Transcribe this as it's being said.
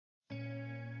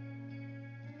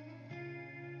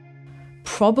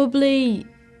Probably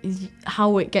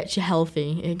how it gets you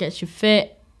healthy. It gets you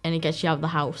fit and it gets you out of the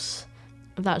house.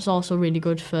 That's also really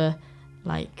good for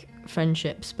like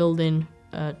friendships, building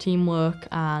teamwork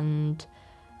and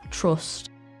trust.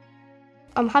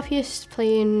 I'm happiest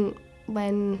playing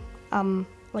when I'm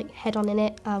like head on in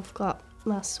it. I've got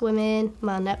my swimming,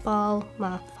 my netball,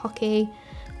 my hockey,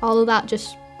 all of that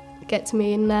just gets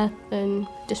me in there and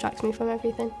distracts me from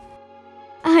everything.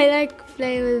 I like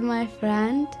play with my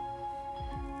friend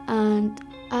and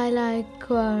I like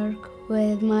work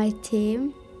with my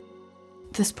team.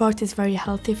 The sport is very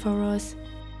healthy for us.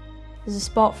 There's a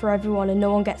sport for everyone and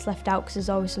no one gets left out because there's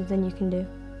always something you can do.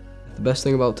 The best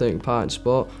thing about taking part in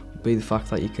sport would be the fact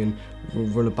that you can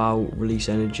run about, release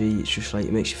energy. It's just like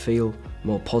it makes you feel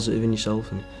more positive in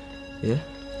yourself, and yeah.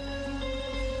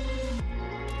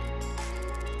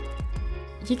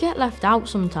 You get left out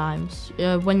sometimes.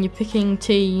 When you're picking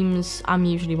teams, I'm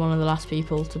usually one of the last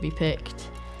people to be picked.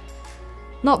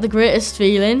 Not the greatest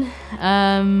feeling,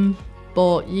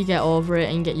 but you get over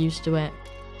it and get used to it.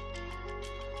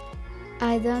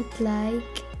 I don't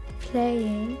like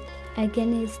playing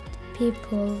against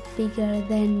people bigger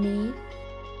than me.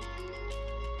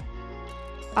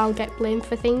 I'll get blamed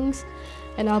for things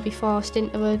and I'll be forced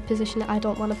into a position that I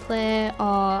don't want to play, or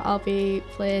I'll be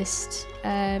placed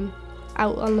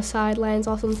out on the sidelines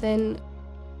or something.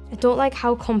 I don't like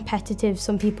how competitive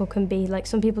some people can be. Like,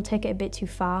 some people take it a bit too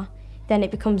far, then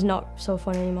it becomes not so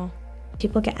fun anymore.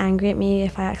 People get angry at me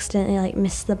if I accidentally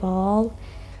miss the ball.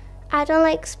 I don't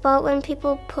like sport when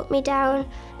people put me down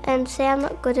and say I'm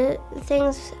not good at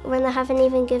things when they haven't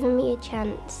even given me a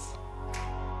chance.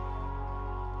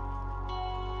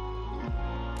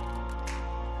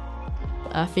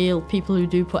 I feel people who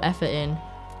do put effort in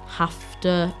have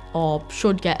to or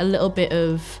should get a little bit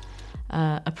of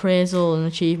appraisal and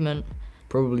achievement.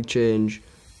 Probably change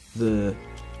the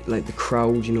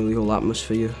crowd, the whole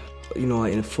atmosphere.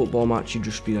 Like in a football match, you'd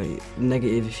just be like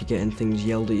negative if you're getting things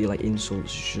yelled at you, like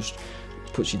insults. It just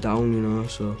puts you down,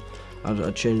 so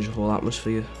I'd change the whole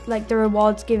atmosphere. Like the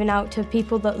rewards given out to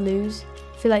people that lose,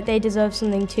 I feel like they deserve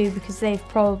something too because they've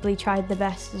probably tried the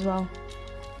best as well.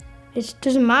 It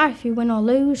doesn't matter if you win or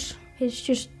lose, it's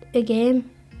just a game.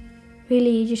 Really,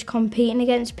 you're just competing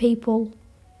against people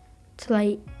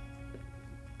to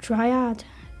try hard.